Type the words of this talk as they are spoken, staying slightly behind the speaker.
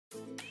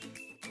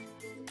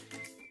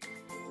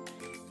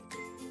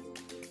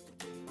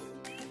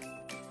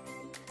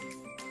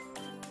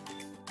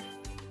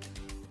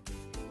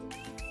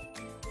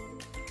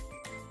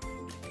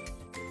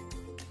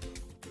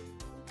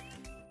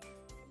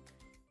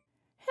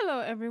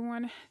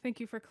everyone. Thank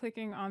you for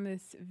clicking on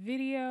this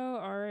video.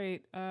 All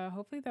right,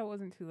 hopefully that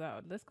wasn't too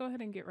loud. Let's go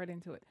ahead and get right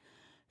into it.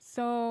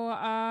 So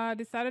I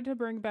decided to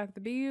bring back the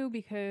BeYou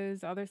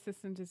because other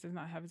system just does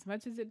not have as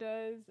much as it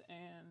does,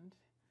 and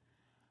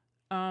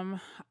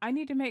I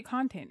need to make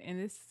content, and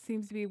this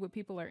seems to be what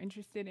people are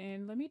interested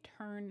in. Let me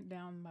turn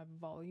down my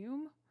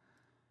volume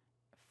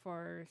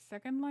for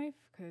Second Life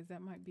because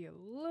that might be a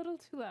little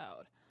too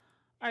loud.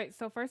 All right,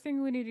 so first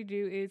thing we need to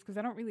do is, because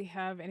I don't really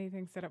have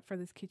anything set up for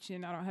this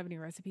kitchen, I don't have any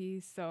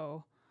recipes,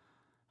 so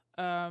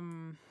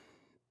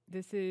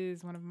this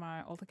is one of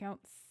my old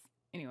accounts.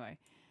 Anyway,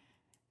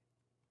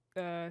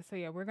 so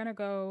yeah, we're gonna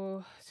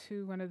go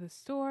to one of the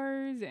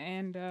stores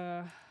and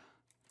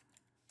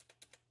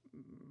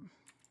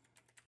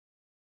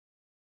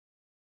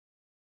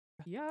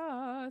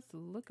yes,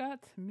 look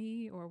at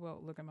me, or well,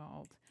 look at my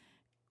alt,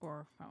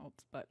 or my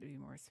alt, but to be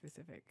more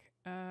specific.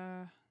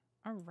 All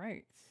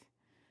right.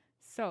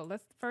 So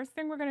first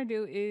thing we're gonna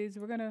do is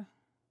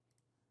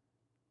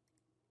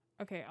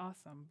okay,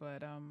 awesome,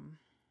 but I'm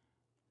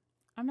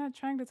not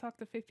trying to talk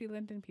to 50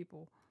 Linden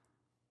people.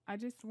 I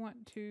just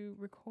want to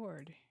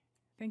record.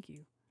 Thank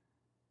you.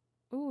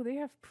 Oh, they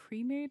have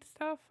pre-made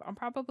stuff. I'm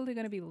probably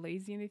gonna be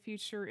lazy in the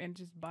future and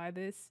just buy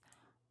this,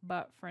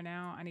 but for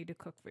now I need to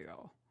cook for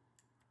y'all.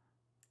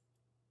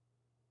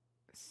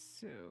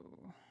 So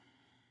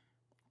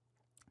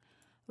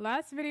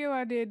last video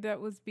I did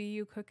that was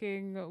BeYou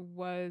cooking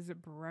was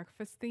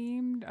breakfast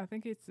themed. I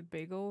think it's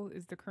bagel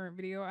is the current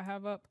video I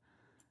have up.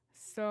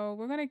 So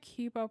we're going to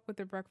keep up with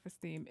the breakfast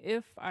theme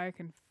if I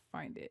can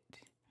find it.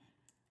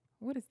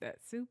 What is that,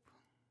 soup?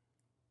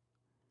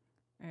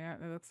 Yeah,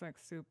 it looks like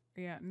soup.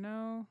 Yeah,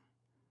 no.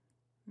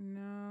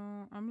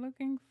 No, I'm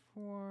looking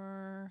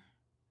for...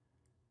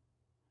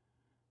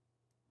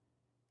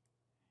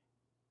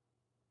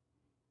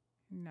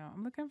 No,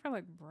 I'm looking for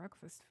like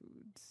breakfast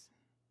foods.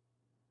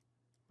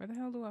 Where the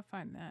hell do I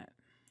find that?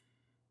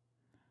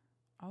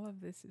 All of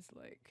this is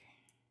like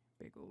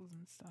bagels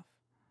and stuff.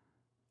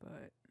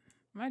 But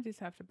I might just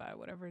have to buy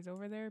whatever is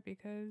over there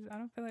because I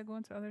don't feel like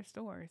going to other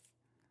stores.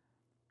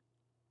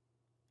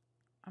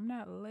 I'm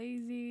not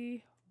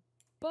lazy,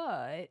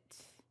 but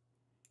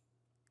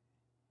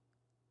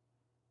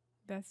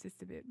that's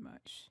just a bit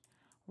much.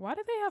 Why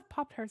do they have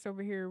Pop-Tarts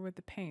over here with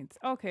the paints?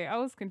 Okay, I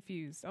was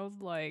confused. I was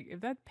like,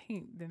 if that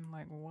paint, then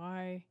like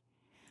why?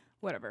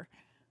 Whatever.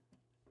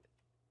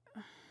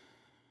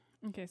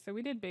 Okay, so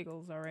we did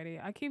bagels already.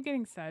 I keep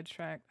getting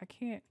sidetracked. I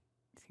can't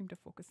seem to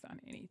focus on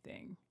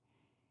anything.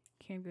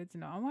 Canned goods,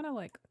 no. I want to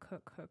like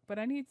cook, but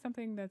I need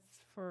something that's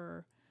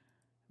for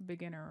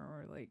beginner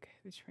or like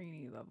the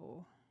trainee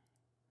level.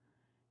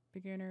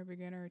 Beginner,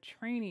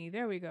 trainee.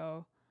 There we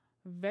go.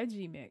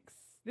 Veggie mix.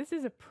 This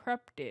is a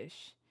prep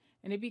dish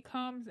and it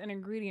becomes an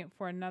ingredient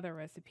for another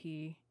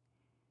recipe.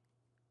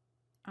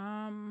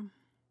 I'm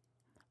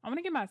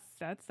gonna get my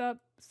sets up.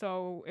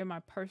 So in my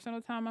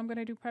personal time, I'm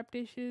gonna do prep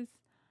dishes.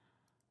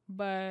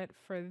 But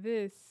for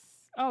this,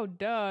 oh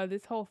duh,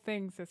 this whole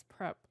thing says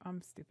prep.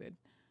 I'm stupid.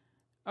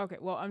 Okay,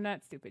 well, I'm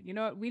not stupid. You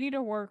know what? We need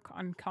to work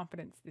on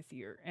confidence this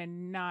year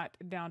and not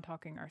down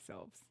talking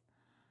ourselves.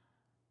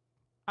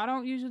 I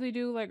don't usually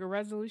do like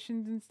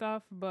resolutions and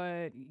stuff,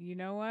 but you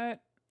know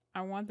what?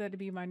 I want that to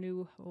be my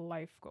new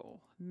life goal.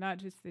 Not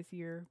just this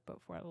year,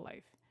 but for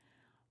life.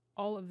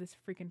 All of this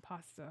freaking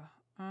pasta.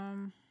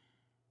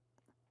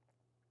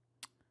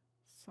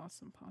 Sauce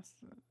and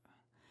pasta.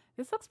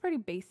 This looks pretty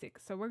basic,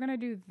 so we're gonna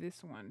do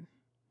this one.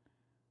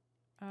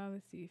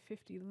 Let's see,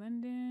 50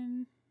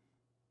 Linden.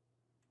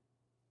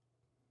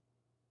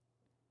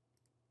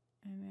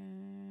 And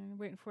then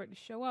waiting for it to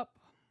show up.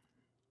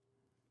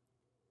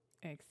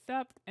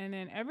 Accept. And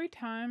then every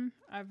time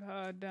I've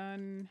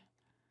done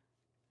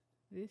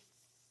this,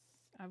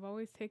 I've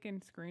always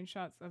taken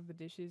screenshots of the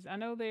dishes. I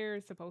know they're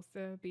supposed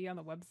to be on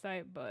the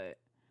website, but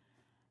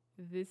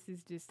this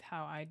is just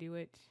how I do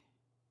it.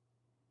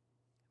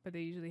 But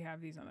they usually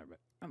have these on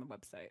the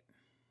website.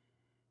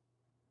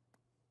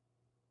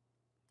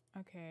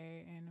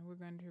 Okay, and we're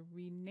going to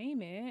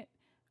rename it.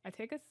 I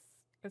take a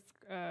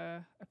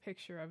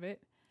picture of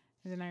it.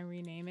 And then I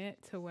rename it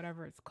to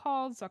whatever it's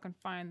called so I can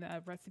find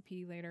the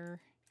recipe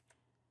later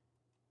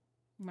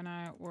when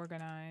I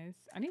organize.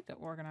 I need to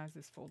organize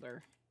this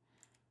folder,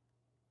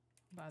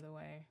 by the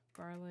way.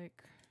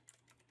 Garlic,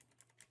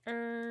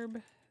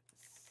 herb,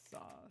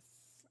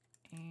 sauce,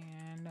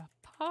 and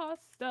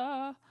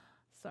pasta.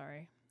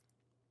 Sorry.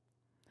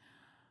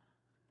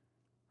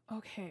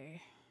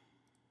 Okay.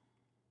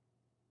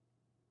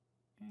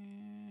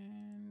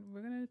 And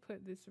we're going to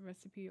put this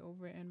recipe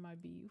over in my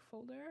BeYou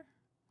folder.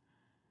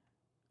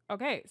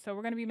 Okay, so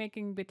we're going to be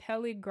making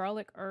vitelli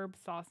garlic herb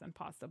sauce and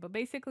pasta. But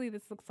basically,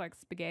 this looks like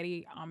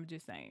spaghetti. I'm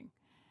just saying.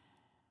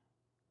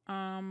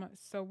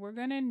 So we're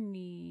going to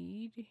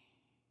need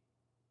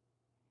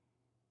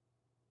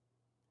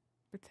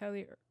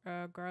vitelli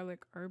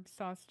garlic herb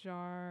sauce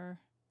jar,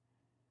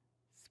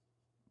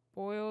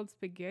 boiled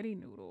spaghetti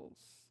noodles.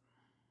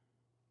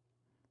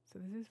 So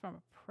this is from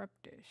a prep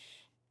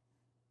dish.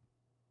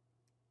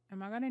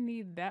 Am I going to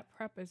need that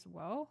prep as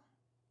well?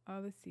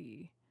 Let's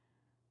see.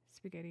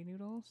 Spaghetti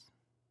noodles.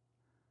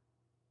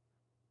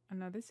 Oh,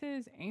 no, this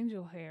is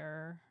angel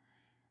hair.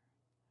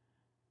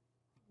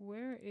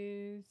 Where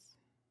is...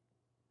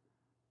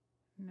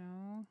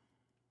 No.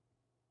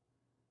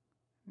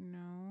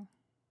 No.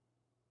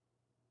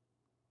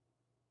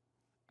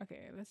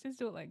 Okay, let's just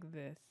do it like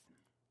this.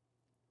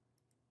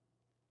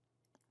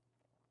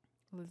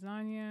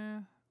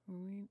 Lasagna.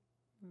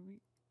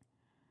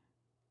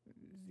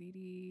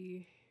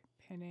 Ziti.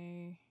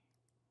 Penne.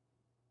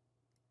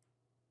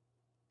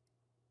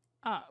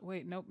 Ah,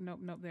 wait. Nope.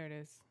 There it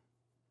is.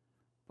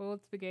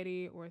 Boiled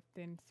spaghetti or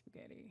thin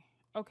spaghetti.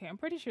 Okay, I'm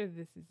pretty sure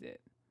this is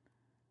it.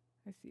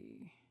 Let's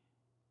see.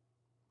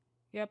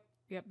 Yep,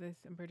 this.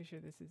 I'm pretty sure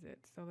this is it.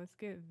 So let's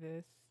get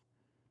this.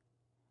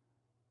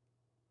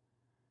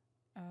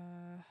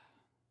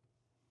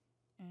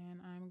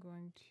 And I'm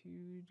going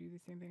to do the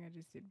same thing I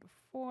just did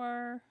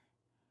before,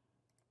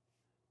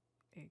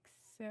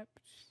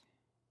 except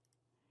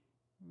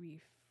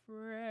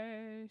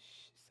refresh.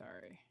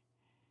 Sorry.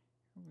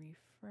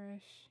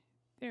 Refresh.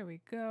 There we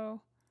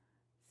go.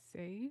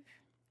 Save.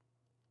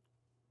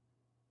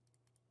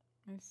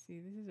 Let's see,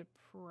 this is a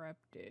prep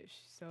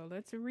dish. So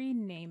let's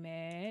rename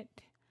it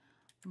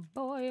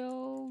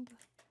boiled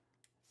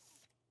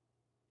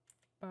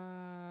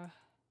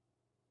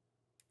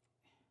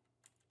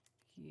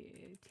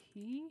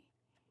spaghetti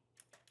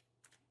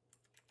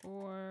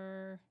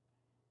or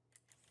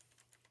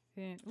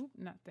thin,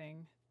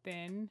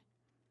 thin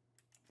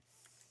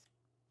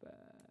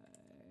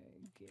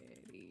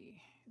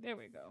spaghetti. There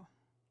we go.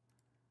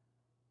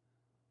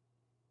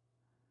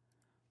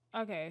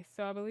 Okay,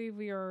 so I believe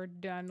we are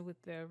done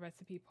with the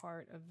recipe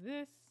part of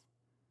this.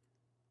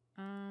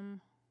 I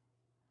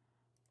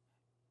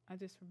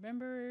just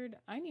remembered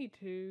I need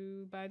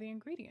to buy the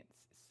ingredients.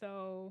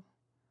 So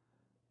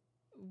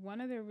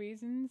one of the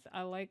reasons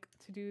I like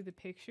to do the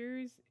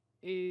pictures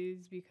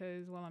is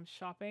because while I'm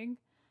shopping,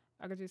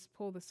 I could just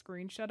pull the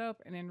screenshot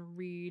up and then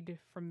read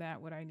from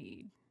that what I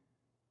need.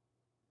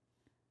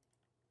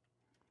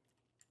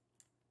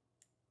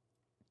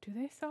 Do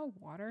they sell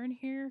water in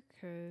here?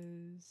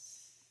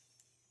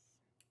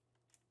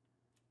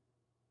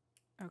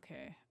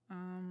 Okay.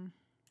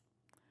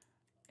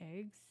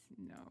 Eggs?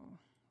 No.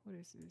 What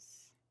is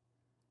this?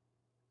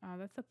 Oh,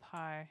 that's a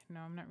pie. No,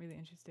 I'm not really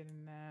interested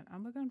in that.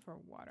 I'm looking for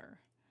water.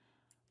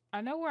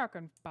 I know where I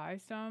can buy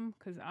some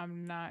because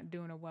I'm not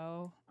doing it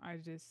well. I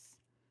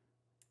just...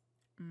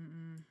 I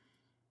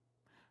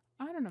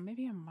don't know.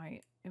 Maybe I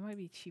might. It might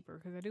be cheaper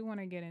because I do want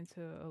to get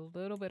into a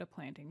little bit of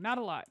planting. Not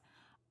a lot.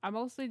 I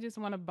mostly just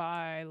want to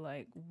buy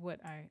like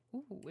what I...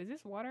 Ooh, is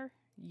this water?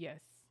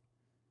 Yes.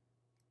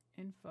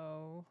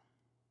 Info.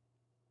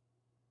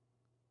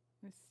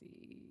 Let's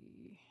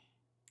see.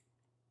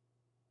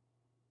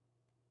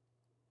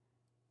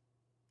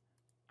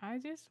 I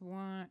just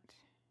want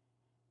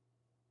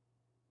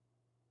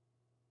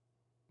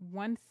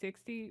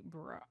 160,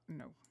 bro.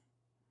 No.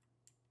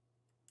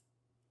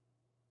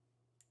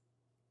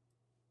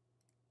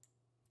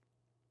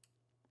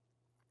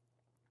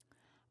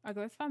 Okay,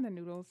 let's find the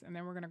noodles and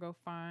then we're gonna go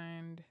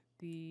find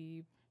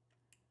the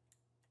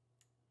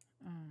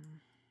I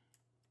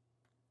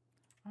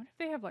wonder if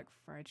they have like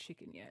fried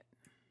chicken yet.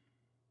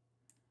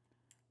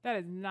 That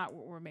is not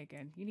what we're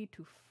making. You need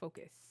to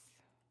focus.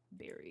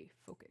 Very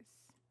focus.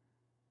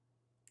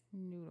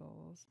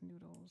 Noodles.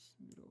 Noodles.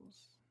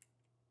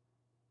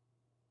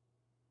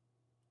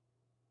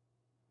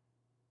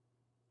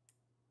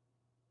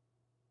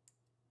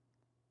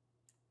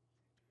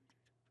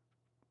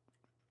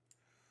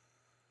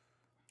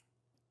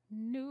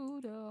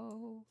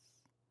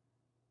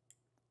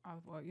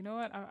 Olive oil. You know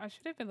what? I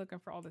should have been looking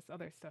for all this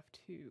other stuff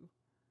too.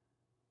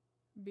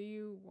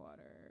 BeYou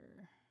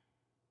water.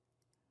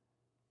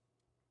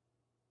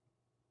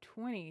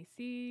 20.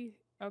 See?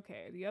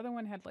 Okay, the other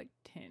one had like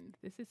 10.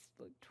 This is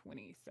like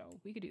 20, so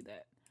we could do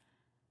that.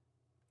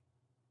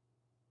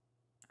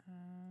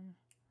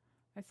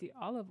 I see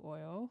olive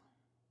oil.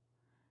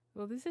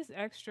 Well, this is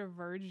extra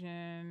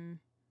virgin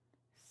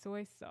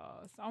soy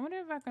sauce. I wonder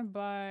if I can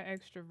buy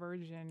extra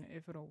virgin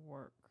if it'll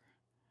work.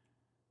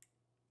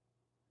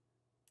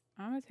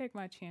 I'm gonna take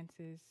my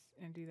chances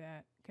and do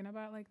that. Can I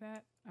buy it like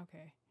that?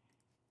 Okay.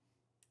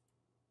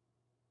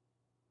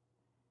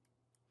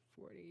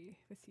 40.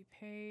 Let's see,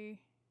 pay.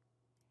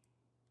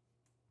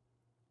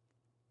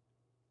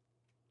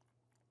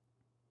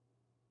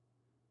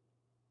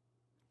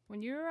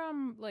 When you're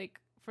like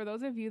for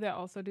those of you that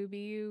also do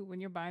BeYou,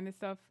 when you're buying this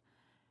stuff,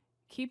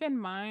 keep in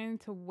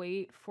mind to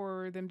wait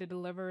for them to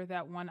deliver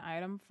that one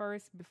item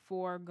first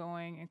before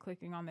going and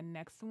clicking on the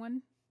next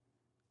one.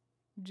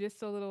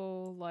 Just a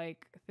little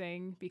like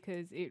thing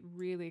because it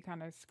really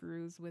kind of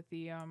screws with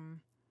the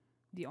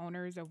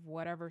owners of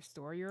whatever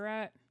store you're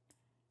at.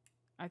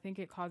 I think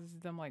it causes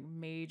them like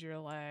major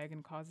lag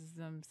and causes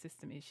them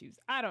system issues.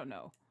 I don't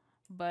know,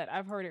 but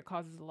I've heard it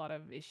causes a lot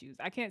of issues.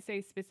 I can't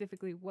say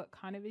specifically what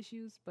kind of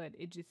issues, but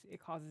it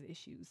causes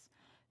issues.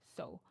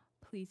 So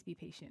please be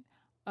patient.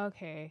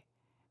 Okay.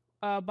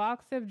 A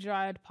box of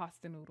dried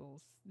pasta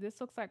noodles.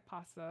 This looks like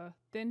pasta.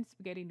 Thin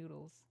spaghetti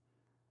noodles.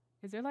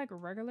 Is there like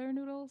regular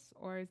noodles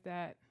or is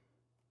that?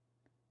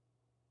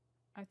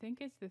 I think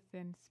it's the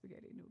thin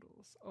spaghetti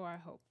noodles. Oh, I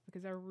hope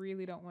because I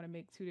really don't want to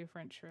make two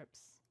different trips.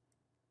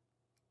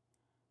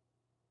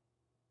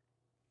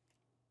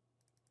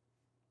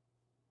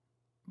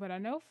 But I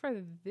know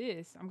for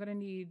this, I'm gonna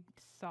need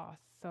sauce.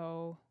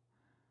 So,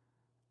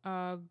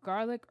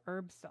 garlic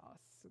herb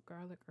sauce,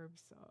 garlic herb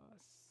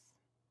sauce,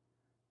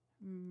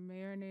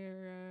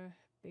 marinara,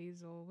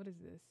 basil. What is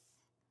this?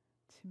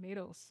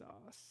 Tomato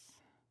sauce,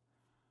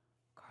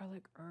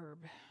 garlic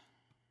herb.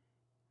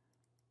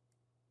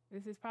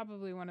 This is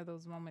probably one of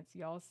those moments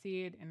y'all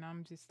see it and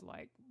I'm just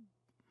like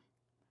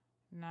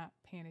not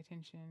paying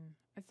attention.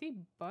 I see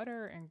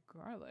butter and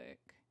garlic.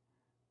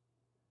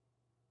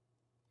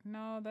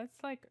 No, that's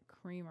like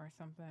cream or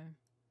something.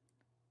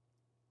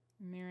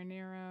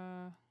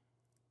 Marinara.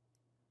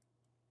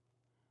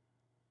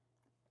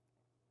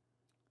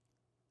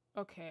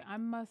 Okay, I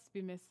must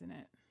be missing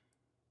it.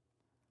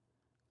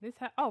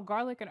 Oh,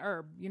 garlic and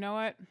herb. You know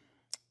what?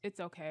 It's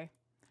okay.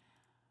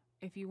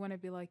 If you want to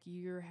be like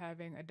you're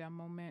having a dumb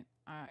moment,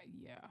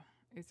 yeah,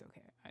 it's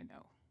okay. I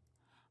know.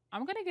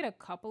 I'm gonna get a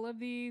couple of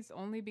these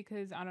only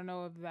because I don't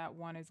know if that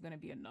one is gonna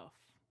be enough.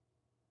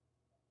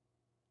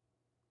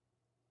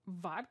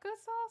 Vodka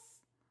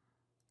sauce?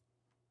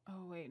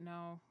 Oh wait,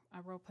 no. I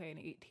roleplay an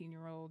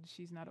 18-year-old.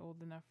 She's not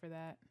old enough for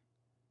that.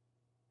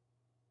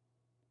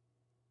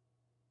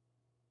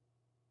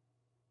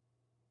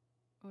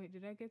 Wait,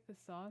 did I get the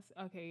sauce?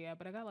 Okay, yeah,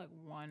 but I got like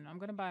one. I'm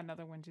gonna buy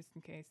another one just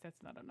in case.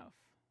 That's not enough.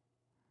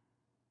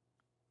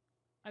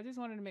 I just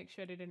wanted to make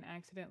sure I didn't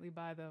accidentally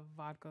buy the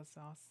vodka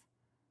sauce,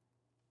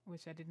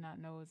 which I did not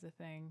know was a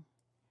thing.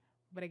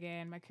 But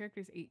again, my character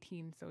is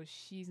 18, so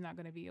she's not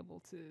gonna be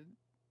able to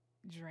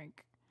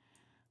drink.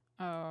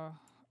 Uh,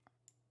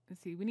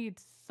 let's see. We need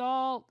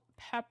salt,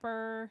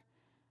 pepper.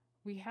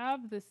 We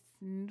have this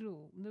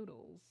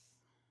noodles.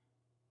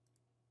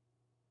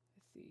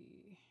 Let's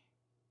see.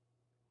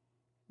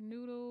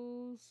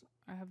 Noodles.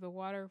 I have the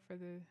water for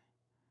the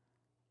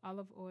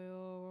olive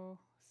oil,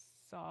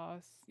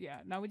 sauce. Yeah,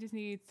 now we just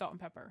need salt and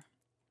pepper.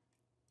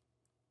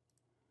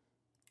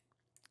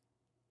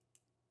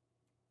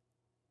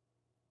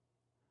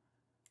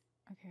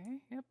 Okay,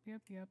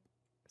 yep.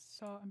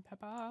 Salt and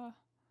pepper.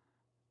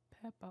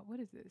 Pepper. What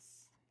is this?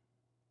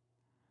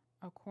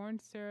 A corn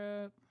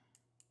syrup.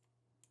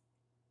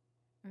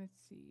 Let's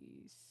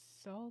see.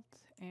 Salt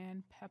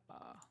and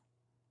pepper.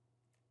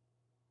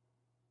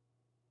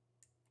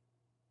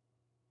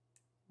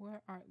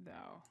 Where art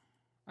thou?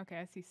 Okay,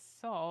 I see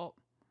salt.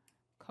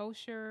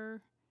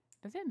 Kosher.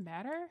 Does it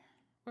matter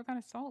what kind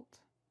of salt?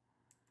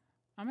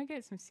 I'm gonna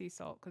get some sea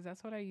salt because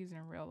that's what I use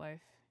in real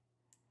life.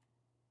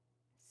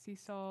 Sea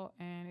salt.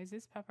 And is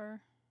this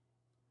pepper?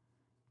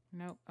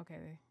 Nope.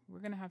 Okay, we're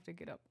gonna have to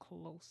get up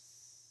close.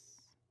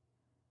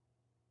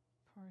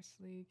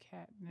 Parsley,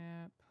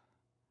 catnip,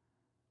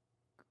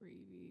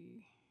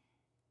 gravy.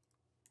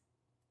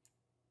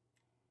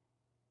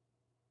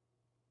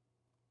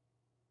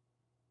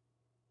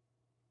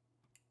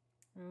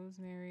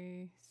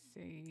 Rosemary,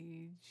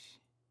 sage.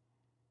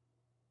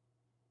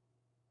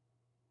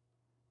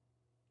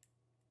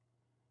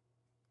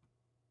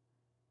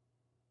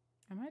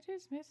 Am I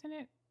just missing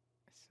it?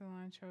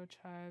 Cilantro,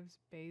 chives,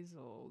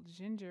 basil,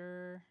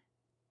 ginger.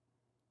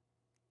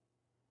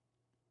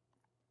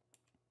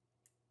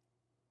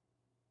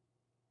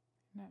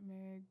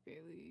 Nutmeg, bay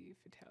leaf,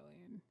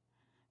 Italian.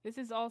 This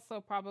is also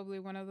probably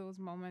one of those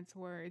moments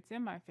where it's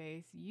in my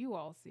face. You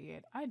all see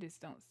it. I just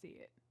don't see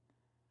it.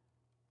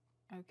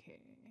 Okay.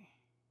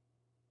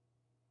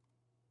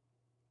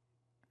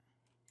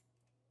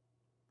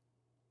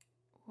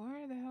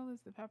 Where the hell is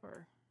the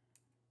pepper?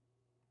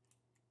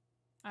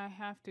 I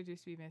have to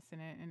just be missing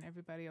it and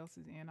everybody else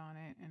is in on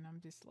it and I'm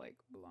just like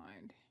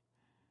blind.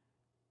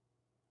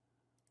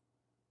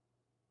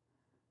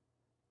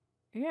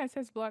 Yeah, it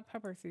says black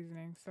pepper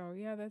seasoning. So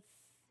yeah,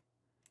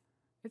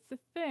 it's a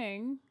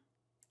thing.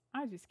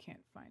 I just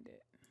can't find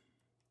it.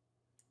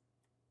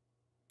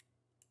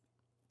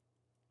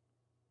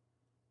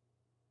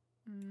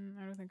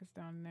 I don't think it's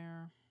down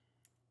there.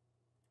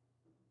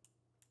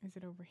 Is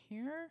it over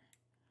here?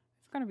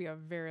 It's gonna be a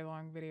very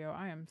long video.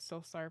 I am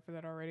so sorry for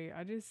that already.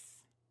 I just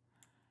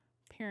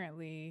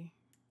apparently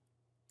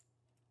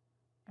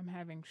I'm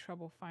having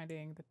trouble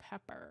finding the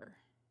pepper.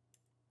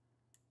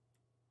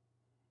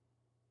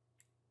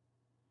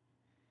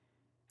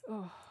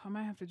 Oh, I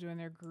might have to join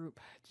their group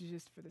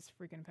just for this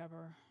freaking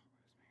pepper.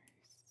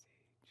 Rosemary,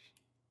 sage.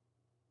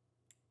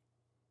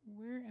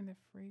 Where in the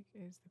freak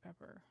is the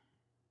pepper?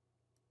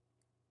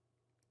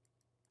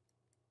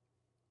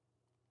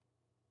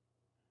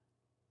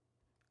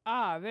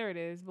 Ah, there it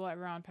is. Black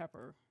ground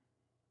pepper.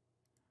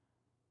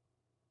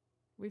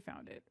 We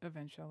found it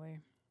eventually.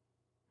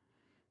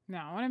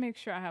 Now, I want to make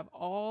sure I have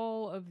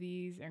all of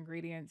these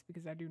ingredients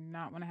because I do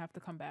not want to have to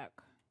come back.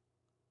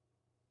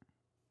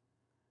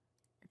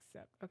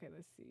 Except, okay,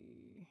 let's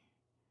see.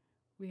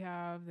 We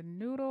have the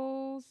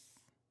noodles.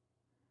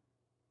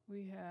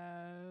 We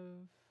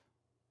have...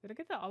 Did I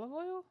get the olive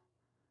oil?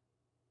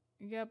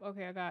 Yep,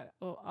 okay, I got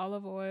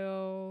olive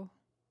oil.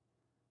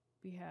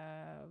 We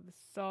have the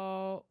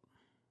salt.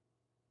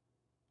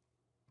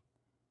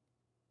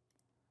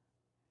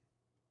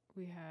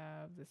 We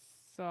have the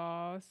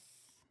sauce.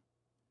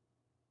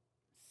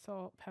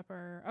 Salt,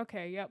 pepper.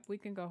 Okay, yep, we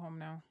can go home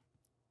now.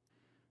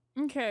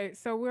 Okay,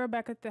 so we're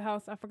back at the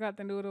house. I forgot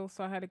the noodles,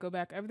 so I had to go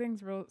back.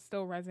 Everything's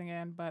still rising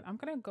in, but I'm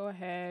gonna go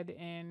ahead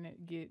and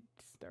get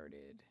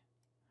started.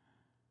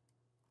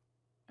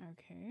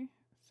 Okay,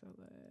 so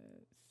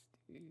let's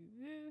do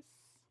this.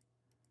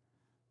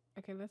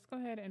 Okay, let's go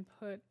ahead and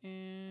put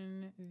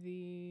in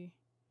the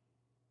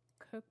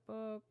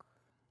cookbook.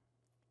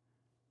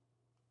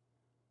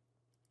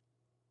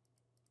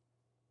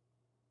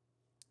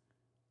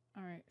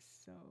 All right,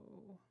 so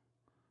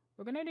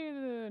we're gonna do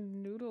the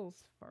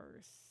noodles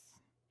first,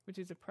 which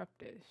is a prep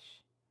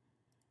dish.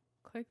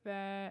 Click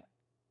that,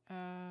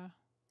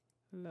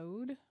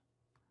 load,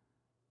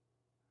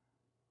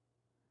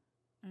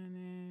 and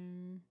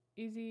then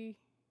easy.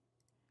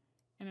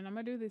 And then I'm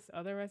gonna do this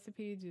other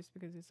recipe just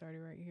because it's already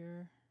right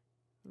here.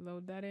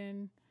 Load that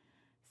in.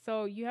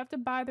 So you have to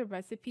buy the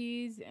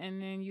recipes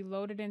and then you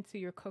load it into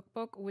your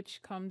cookbook,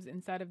 which comes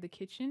inside of the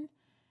kitchen.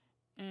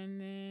 And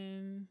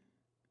then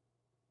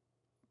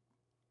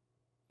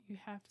you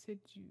have to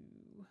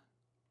do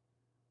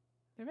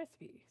the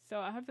recipe. So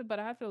I have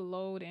to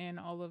load in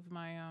all of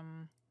my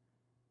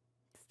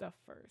stuff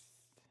first.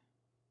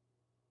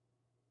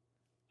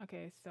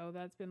 Okay, so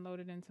that's been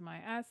loaded into my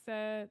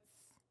assets.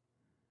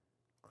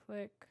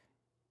 Click.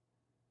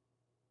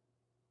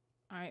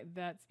 All right,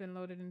 that's been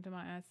loaded into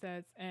my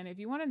assets. And if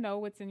you want to know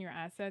what's in your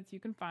assets,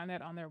 you can find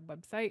that on their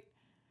website.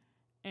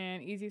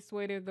 And easiest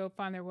way to go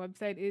find their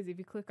website is if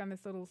you click on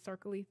this little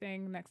circly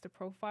thing next to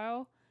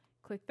profile,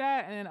 click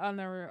that, and on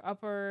the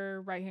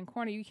upper right hand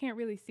corner, you can't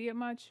really see it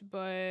much,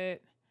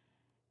 but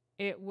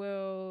it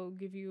will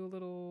give you a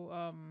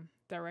little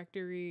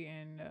directory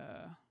and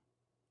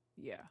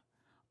yeah.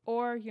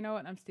 Or you know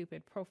what? I'm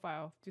stupid.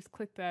 Profile. Just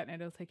click that and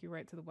it'll take you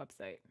right to the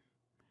website.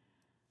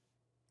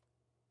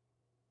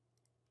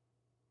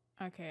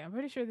 Okay, I'm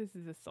pretty sure this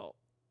is a salt.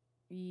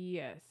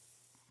 Yes.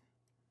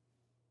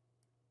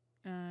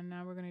 And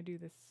now we're gonna do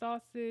the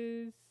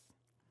sauces.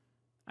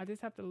 I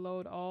just have to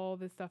load all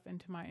this stuff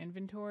into my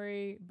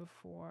inventory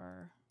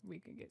before we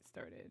can get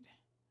started.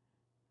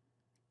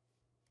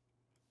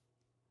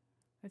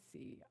 Let's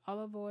see,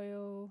 olive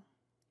oil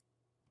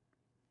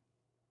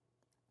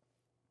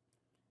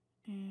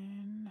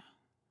and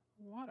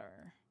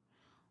water.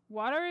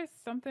 Water is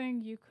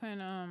something you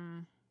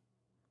can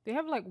they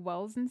have like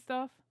wells and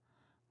stuff,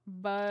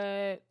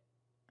 but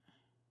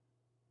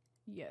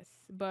yes,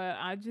 but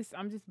I'm just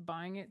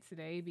buying it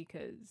today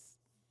because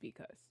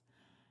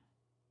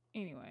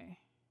anyway,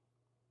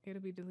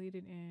 it'll be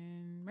deleted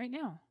in right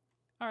now.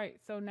 All right,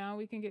 so now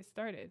we can get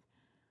started.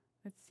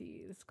 Let's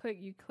see.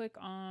 You click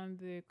on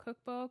the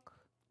cookbook.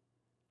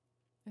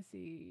 Let's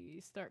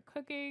see, start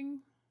cooking.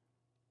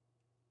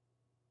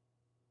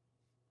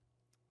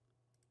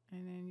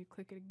 And then you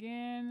click it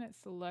again,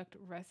 select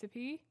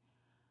recipe.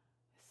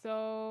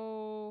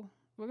 So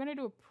we're gonna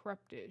do a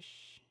prep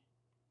dish.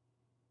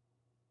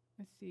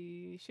 Let's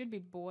see, it should be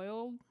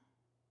boiled.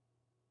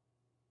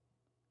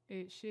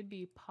 It should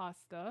be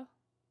pasta.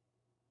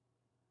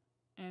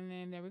 And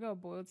then there we go,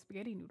 boiled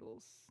spaghetti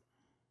noodles.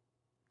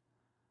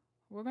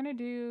 We're just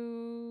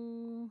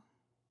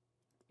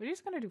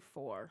gonna do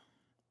 4.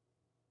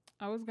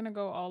 I was gonna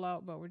go all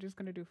out, but we're just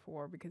gonna do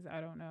 4 because I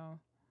don't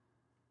know.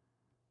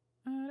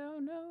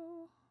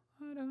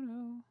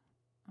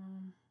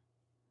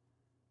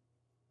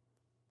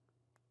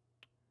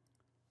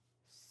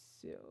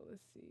 So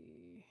let's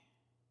see.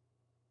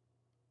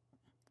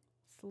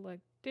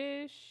 Select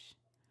dish,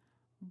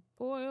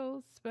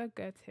 boiled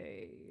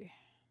spaghetti.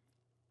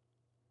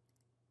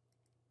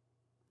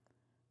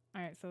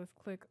 All right, so let's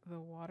click the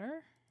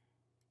water.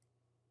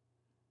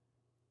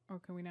 Or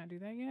can we not do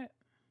that yet?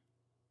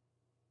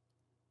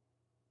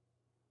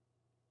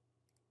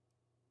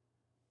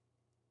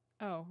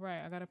 Oh,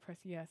 right, I gotta press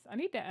yes. I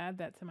need to add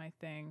that to my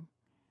thing.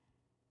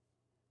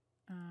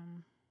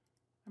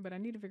 But I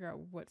need to figure out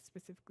what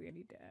specifically I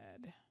need to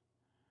add.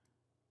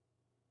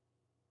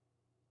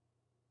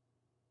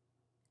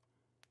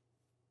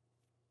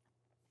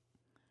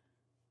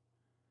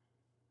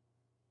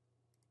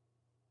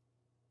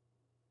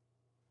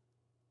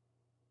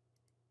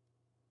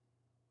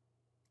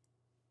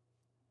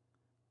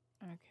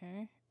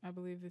 Okay, I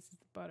believe this is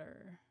the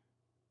butter.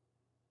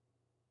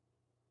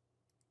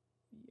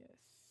 Yes.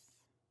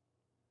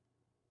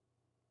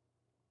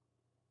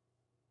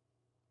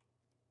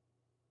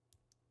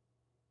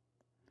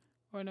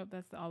 Or nope,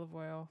 that's the olive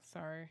oil.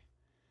 Sorry.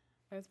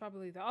 That's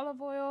probably the olive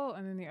oil,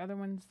 and then the other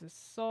one's the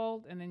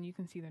salt, and then you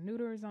can see the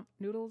noodles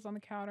on the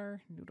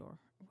counter. Noodle.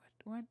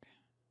 What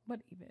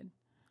even?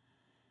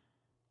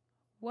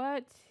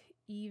 What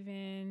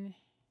even?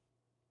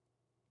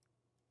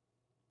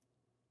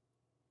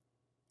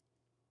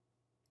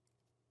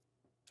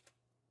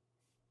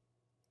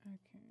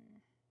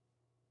 Okay.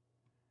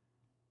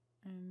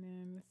 And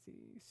then let's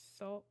see,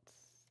 salt.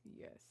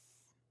 Yes.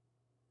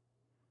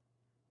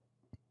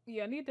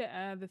 Yeah, I need to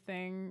add the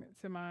thing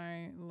to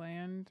my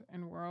land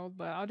and world,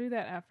 but I'll do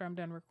that after I'm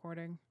done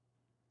recording.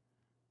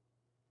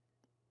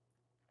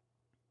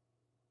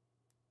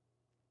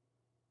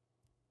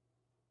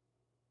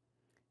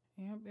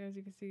 Yep, as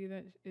you can see,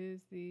 that is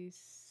the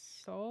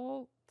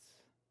salt.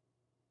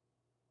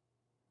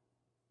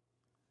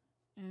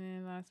 And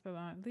then last but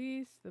not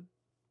least,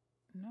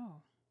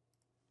 no,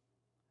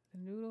 the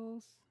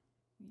noodles.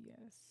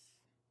 Yes.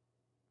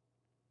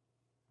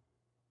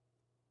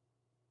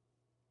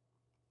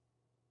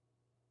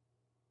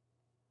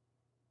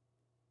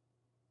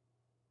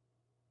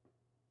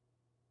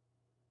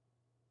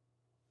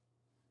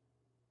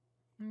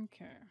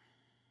 Okay.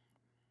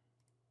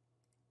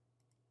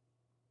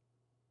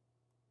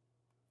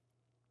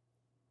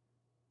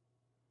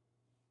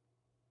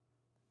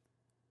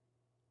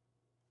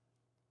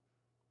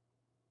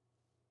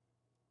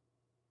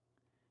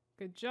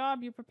 Good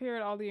job. You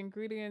prepared all the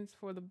ingredients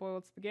for the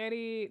boiled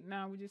spaghetti.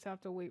 Now we just have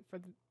to wait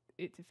for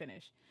it to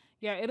finish.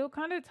 Yeah, it'll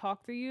kind of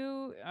talk to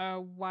you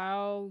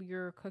while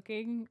you're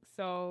cooking.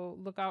 So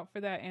look out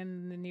for that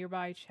in the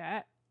nearby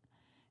chat.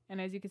 And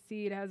as you can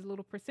see, it has a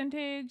little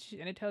percentage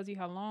and it tells you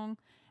how long.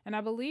 And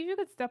I believe you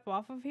could step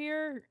off of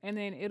here and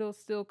then it'll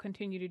still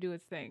continue to do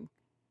its thing.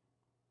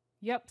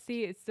 Yep,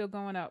 see, it's still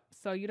going up.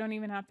 So you don't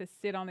even have to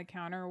sit on the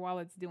counter while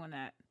it's doing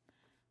that,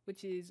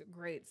 which is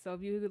great. So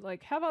if you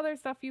like have other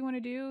stuff you want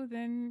to do,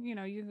 then you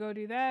know you can go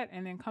do that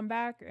and then come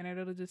back and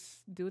it'll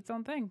just do its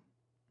own thing.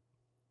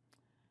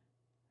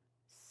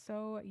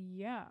 So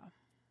yeah.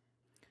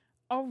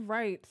 All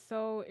right,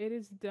 so it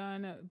is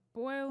done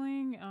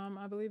boiling.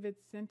 I believe it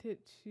sent it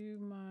to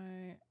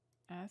my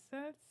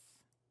assets.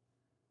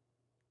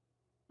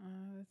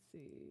 Let's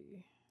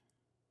see.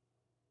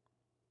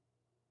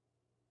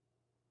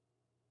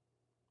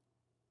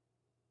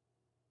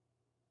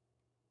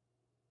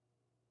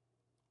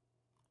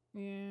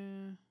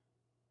 Yeah.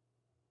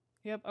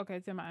 Yep. Okay,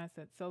 it's in my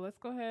assets. So let's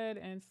go ahead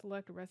and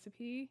select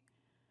recipe.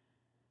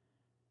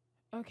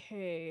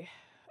 Okay,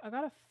 I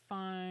gotta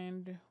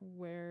find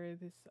where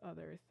this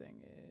other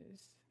thing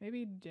is.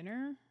 Maybe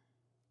dinner?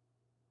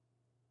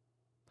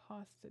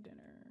 Pasta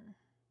dinner.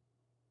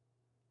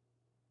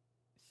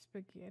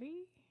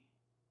 Spaghetti?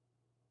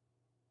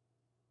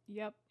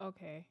 Yep,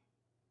 okay.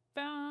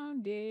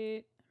 Found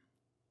it.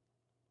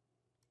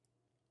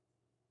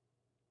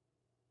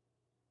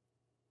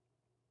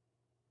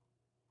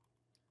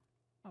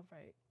 All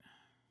right.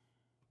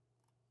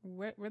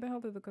 Where the hell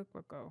did the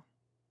cookbook go?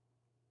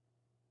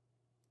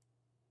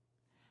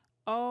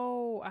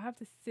 Oh, I have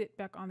to sit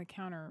back on the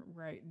counter.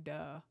 Right,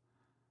 duh.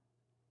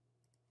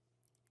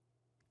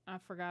 I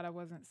forgot I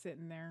wasn't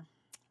sitting there.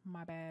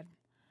 My bad.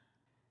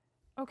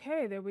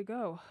 Okay, there we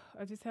go.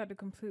 I just had to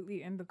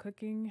completely end the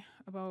cooking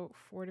about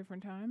 4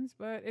 different times,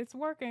 but it's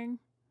working.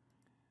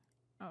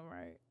 All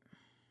right.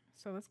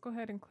 So let's go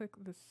ahead and click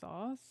the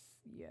sauce.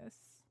 Yes.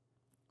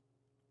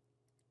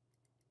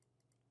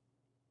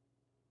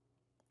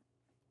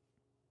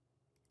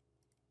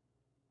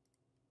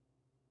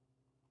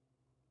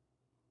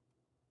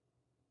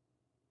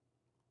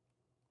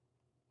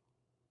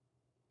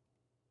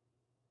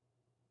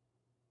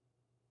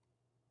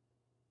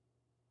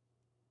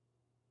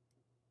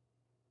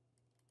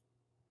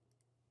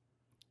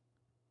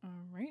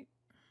 All right.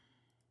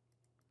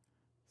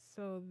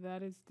 So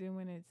that is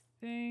doing its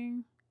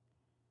thing.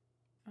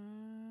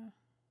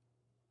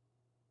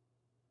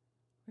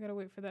 We gotta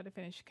wait for that to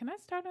finish. Can I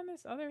start on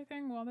this other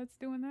thing while that's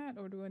doing that,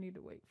 or do I need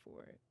to wait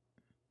for it?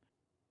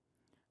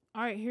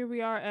 All right, here we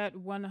are at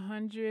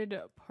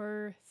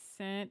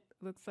 100%.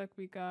 Looks like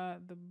we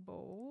got the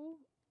bowl.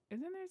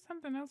 Isn't there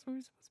something else we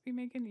were supposed to be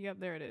making? Yep,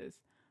 there it is.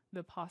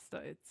 The pasta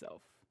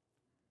itself.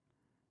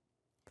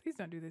 Please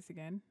don't do this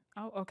again.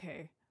 Oh,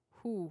 okay.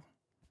 Whew.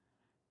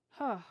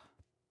 Huh.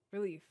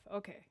 Relief.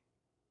 Okay.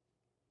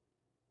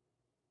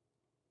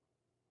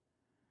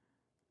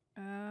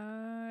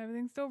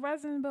 Everything's still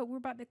resin, but we're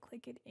about to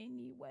click it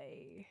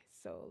anyway.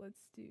 So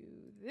let's do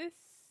this.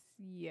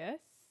 Yes.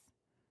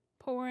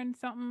 Pouring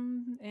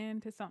something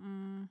into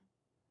something.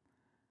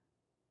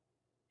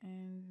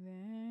 And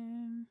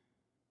then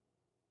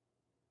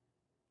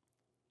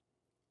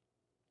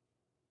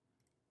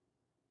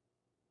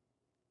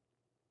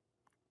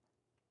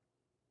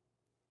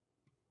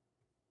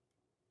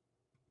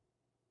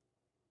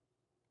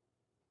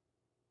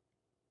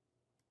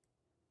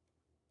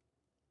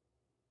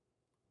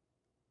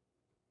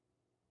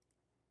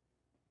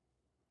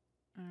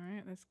all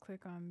right, let's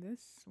click on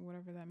this,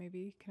 whatever that may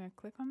be. Can I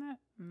click on that?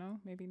 No,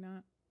 maybe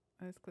not.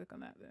 Let's click on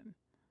that then.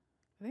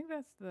 I think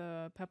that's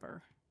the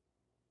pepper.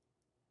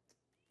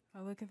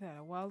 Oh, look at that.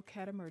 A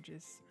wildcat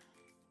emerges.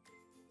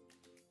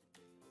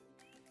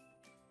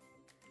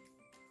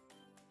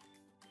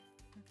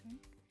 I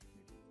think.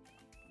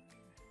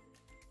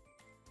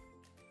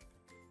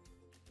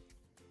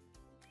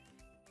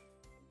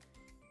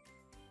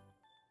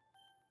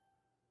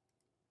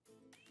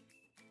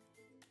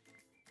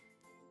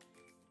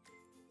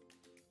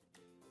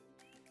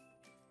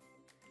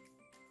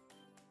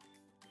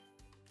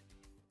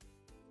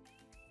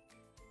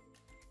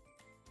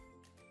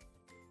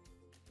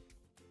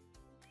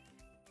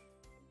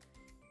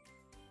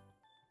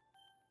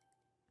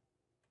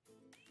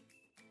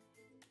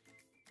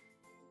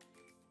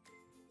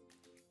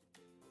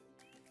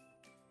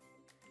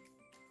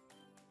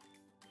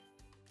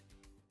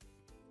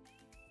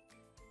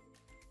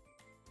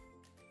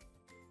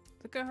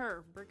 Look at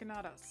her breaking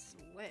out a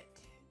sweat.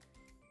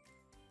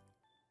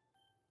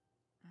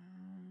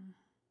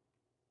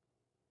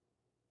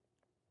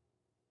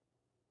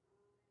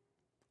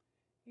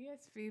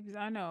 Yes, Phoebes,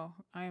 I know.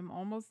 I am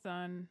almost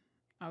done.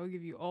 I will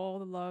give you all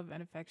the love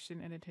and affection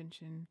and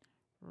attention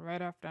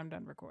right after I'm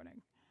done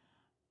recording.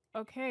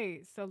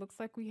 Okay, so looks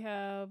like we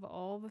have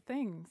all the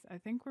things. I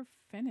think we're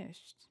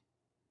finished.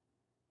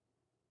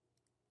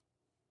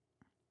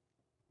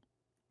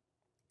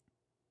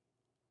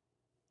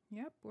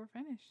 Yep, we're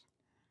finished.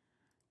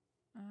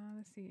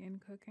 Let's see, in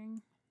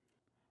cooking.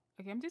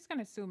 Okay, I'm just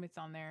gonna assume it's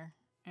on there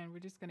and we're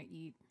just gonna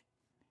eat.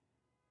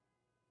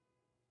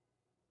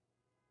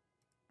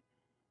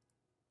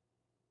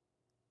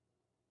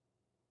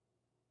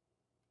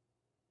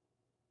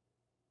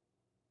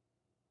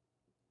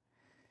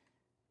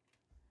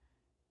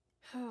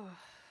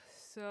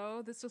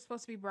 So this was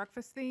supposed to be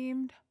breakfast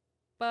themed,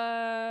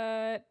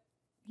 but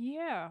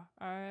yeah,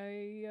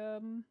 I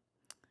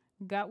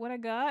got what I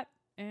got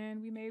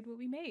and we made what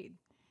we made.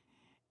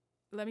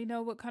 Let me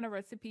know what kind of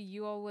recipe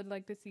you all would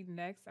like to see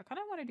next. I kind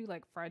of want to do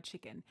like fried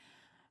chicken,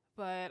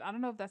 but I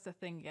don't know if that's a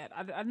thing yet.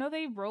 I know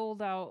they rolled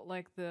out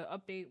like the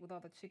update with all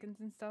the chickens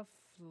and stuff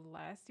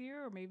last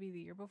year or maybe the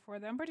year before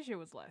that. I'm pretty sure it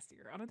was last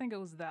year. I don't think it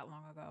was that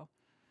long ago.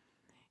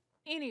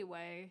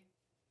 Anyway,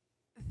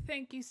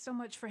 thank you so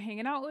much for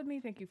hanging out with me.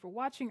 Thank you for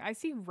watching. I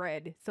see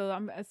red, so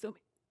I'm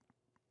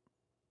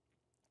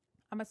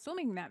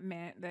assuming that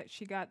meant that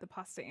she got the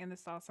pasta and the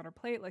sauce on her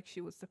plate like she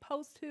was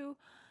supposed to.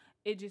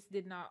 It just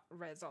did not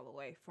res all the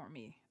way for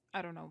me.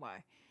 I don't know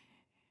why.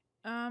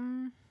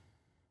 Um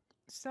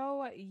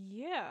so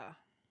yeah.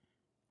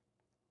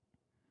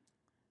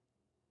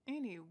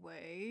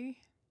 Anyway,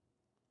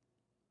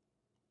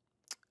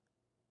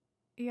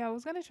 yeah, I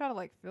was going to try to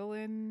like fill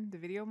in the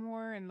video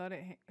more and let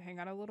it hang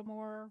out a little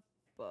more,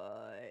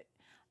 but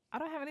I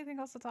don't have anything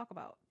else to talk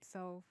about.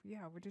 So,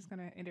 yeah, we're just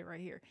going to end it right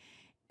here.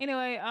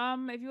 Anyway,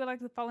 if you would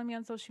like to follow me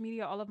on social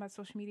media, all of my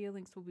social media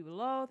links will be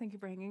below. Thank you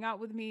for hanging out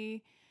with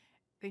me.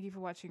 Thank you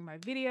for watching my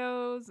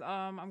videos.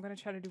 I'm gonna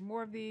try to do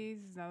more of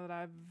these now that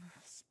I've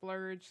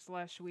splurged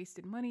slash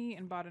wasted money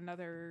and bought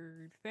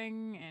another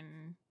thing.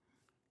 And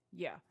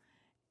yeah.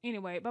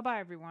 Anyway, bye bye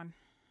everyone.